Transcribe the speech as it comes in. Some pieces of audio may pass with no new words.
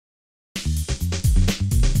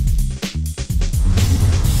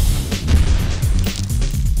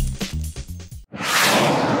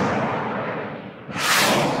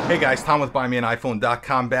Hey guys, Tom with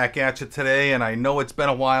BuyMeAniPhone.com back at you today, and I know it's been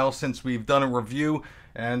a while since we've done a review,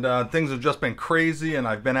 and things have just been crazy, and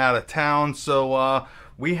I've been out of town, so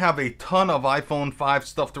we have a ton of iPhone 5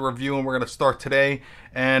 stuff to review, and we're going to start today,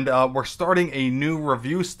 and we're starting a new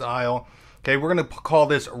review style. Okay, we're going to call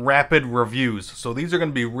this rapid reviews. So these are going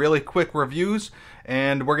to be really quick reviews,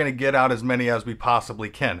 and we're going to get out as many as we possibly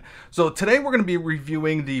can. So today we're going to be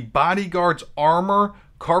reviewing the BodyGuardz Armor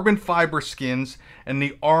Carbon Fiber Skins and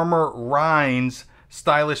the Armor Rindz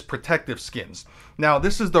Stylish Protective Skins. Now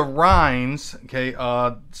this is the Rindz, okay,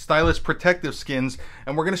 Stylish Protective Skins,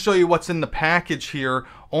 and we're going to show you what's in the package here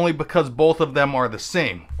only because both of them are the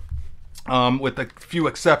same. With a few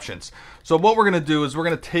exceptions. So what we're going to do is we're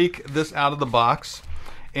going to take this out of the box,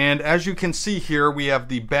 and as you can see here, we have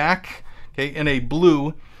the back, okay, in a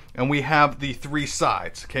blue, and we have the three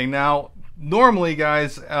sides. Okay, now normally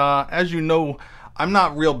guys, as you know, I'm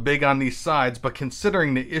not real big on these sides, but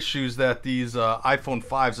considering the issues that these iPhone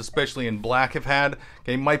 5s, especially in black, have had,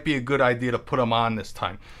 okay, might be a good idea to put them on this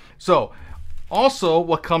time. So also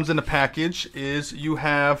what comes in the package is you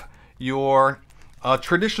have your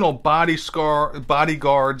traditional BodyGuardz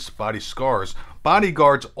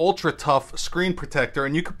Ultra Tough Screen Protector,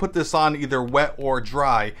 and you can put this on either wet or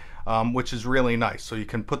dry, which is really nice. So you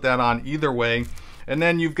can put that on either way. And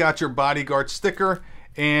then you've got your BodyGuardz sticker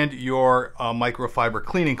and your microfiber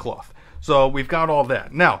cleaning cloth. So we've got all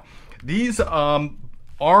that. Now, these Armor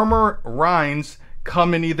Rindz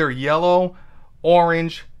come in either yellow,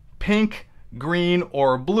 orange, pink, green,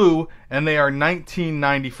 or blue, and they are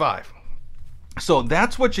 $19.95. So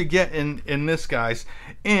that's what you get in this, guys,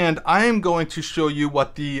 and I am going to show you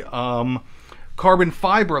what the carbon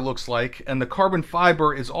fiber looks like, and the carbon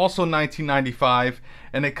fiber is also $19.95,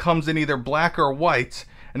 and it comes in either black or white,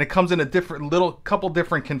 and it comes in a couple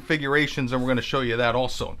different configurations, and we're going to show you that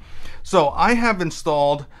also. So I have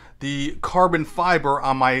installed the carbon fiber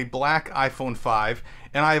on my black iPhone 5,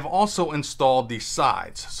 and I have also installed the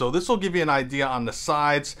sides. So this will give you an idea on the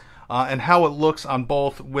sides and how it looks on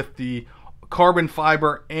both with the carbon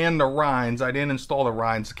fiber and the Rindz. I didn't install the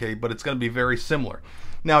Rindz, okay, but it's going to be very similar.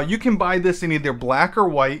 Now you can buy this in either black or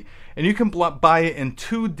white, and you can buy it in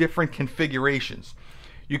two different configurations.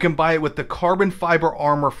 You can buy it with the carbon fiber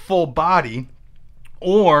armor full body,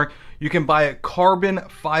 or you can buy it carbon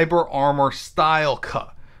fiber armor style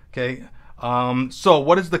cut. Okay, so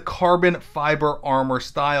what is the carbon fiber armor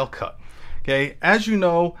style cut? Okay, as you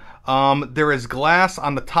know, there is glass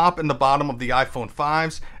on the top and the bottom of the iPhone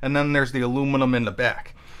 5s, and then there's the aluminum in the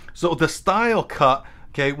back. So the style cut,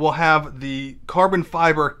 okay, will have the carbon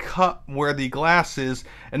fiber cut where the glass is,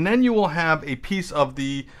 and then you will have a piece of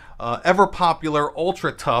the ever popular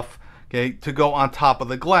Ultra Tough, okay, to go on top of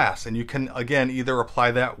the glass, and you can again either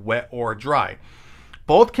apply that wet or dry.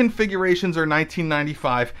 Both configurations are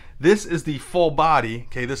 $19.95. This is the full body,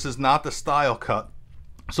 okay, this is not the style cut.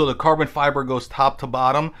 So the carbon fiber goes top to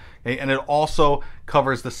bottom, okay, and it also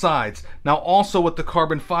covers the sides. Now also with the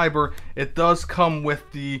carbon fiber, it does come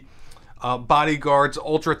with the BodyGuardz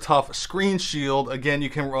Ultra Tough Screen Shield. Again, you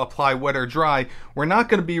can apply wet or dry. We're not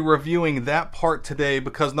going to be reviewing that part today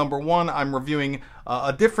because number one, I'm reviewing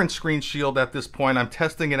a different screen shield at this point. I'm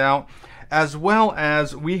testing it out, as well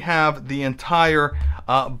as we have the entire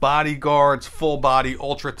BodyGuardz full body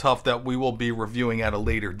Ultra Tough that we will be reviewing at a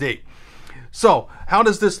later date. So how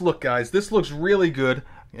does this look, guys? This looks really good,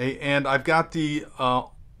 okay, and I've got the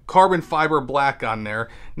carbon fiber black on there.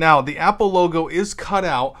 Now the Apple logo is cut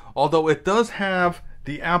out, although it does have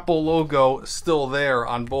the Apple logo still there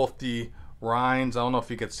on both the Rindz. I don't know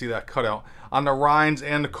if you can see that cutout on the Rindz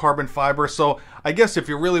and the carbon fiber. So I guess if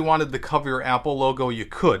you really wanted to cover your Apple logo, you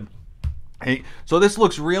could. Hey, so this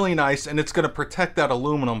looks really nice, and it's going to protect that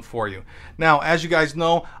aluminum for you. Now, as you guys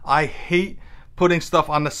know, I hate putting stuff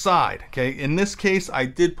on the side. Okay, in this case I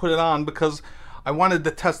did put it on because I wanted to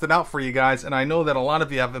test it out for you guys, and I know that a lot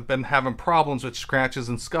of you have been having problems with scratches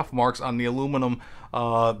and scuff marks on the aluminum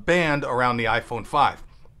band around the iPhone 5.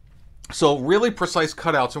 So really precise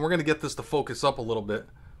cutouts, and we're going to get this to focus up a little bit.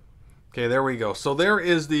 Okay, there we go. So there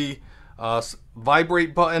is the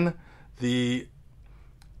vibrate button. The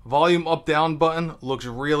volume up down button looks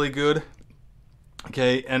really good.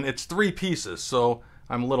 Okay, and it's three pieces, so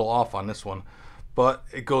I'm a little off on this one. But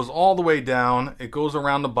it goes all the way down, it goes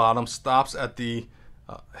around the bottom, stops at the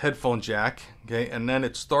headphone jack, okay, and then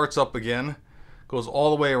it starts up again, goes all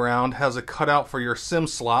the way around, has a cutout for your SIM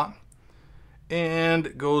slot,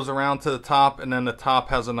 and goes around to the top, and then the top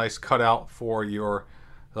has a nice cutout for your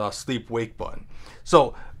sleep wake button.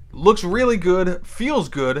 So looks really good, feels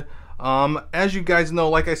good. As you guys know,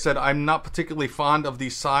 like I said, I'm not particularly fond of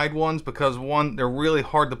these side ones because one, they're really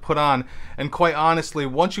hard to put on, and quite honestly,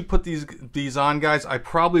 once you put these on, guys, I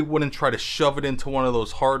probably wouldn't try to shove it into one of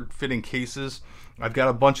those hard fitting cases. I've got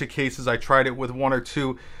a bunch of cases. I tried it with one or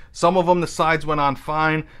two. Some of them, the sides went on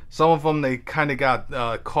fine. Some of them, they kind of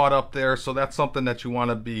got caught up there. So that's something that you want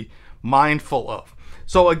to be mindful of.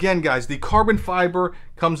 So again, guys, the carbon fiber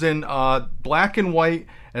comes in black and white,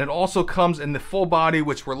 and it also comes in the full body,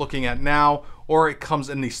 which we're looking at now, or it comes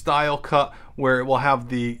in the style cut, where it will have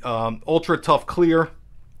the ultra tough clear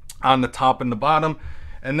on the top and the bottom.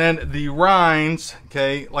 And then the Rindz,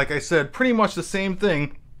 okay, like I said, pretty much the same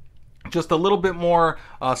thing, just a little bit more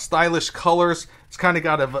stylish colors. It's kind of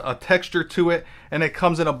got a texture to it, and it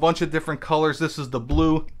comes in a bunch of different colors. This is the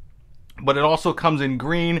blue, but it also comes in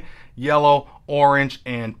green, yellow, orange,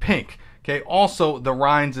 and pink. Okay, also the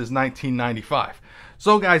Rindz is $19.95.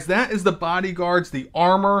 So guys, that is the BodyGuardz, the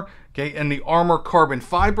Armor, okay, and the Armor carbon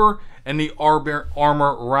fiber, and the Armor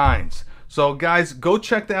Rindz. So guys, go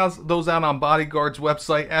check those out on BodyGuardz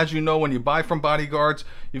website. As you know, when you buy from BodyGuardz,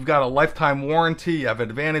 you've got a lifetime warranty, you have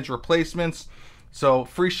advantage replacements, so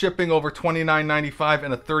free shipping over $29.95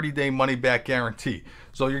 and a 30-day money-back guarantee.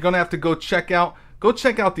 So you're gonna have to go check out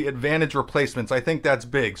the advantage replacements. I think that's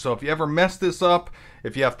big. So if you ever mess this up,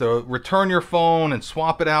 if you have to return your phone and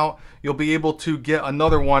swap it out, you'll be able to get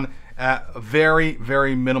another one at very,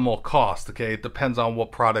 very minimal cost. Okay, it depends on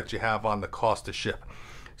what product you have on the cost to ship.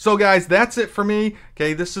 So guys, that's it for me.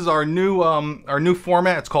 Okay, this is our new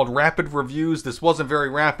format. It's called Rapid Reviews. This wasn't very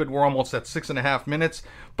rapid. We're almost at 6.5 minutes.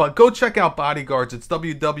 But go check out BodyGuardz. It's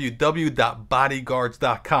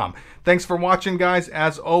www.bodyguardz.com. Thanks for watching, guys.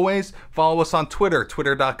 As always, follow us on Twitter,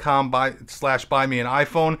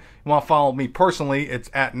 twitter.com/BuyMeAnIPhone. You want to follow me personally, it's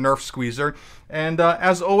at NerfSqueezer. And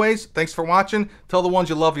as always, thanks for watching. Tell the ones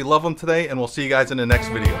you love them today, and we'll see you guys in the next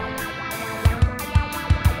video.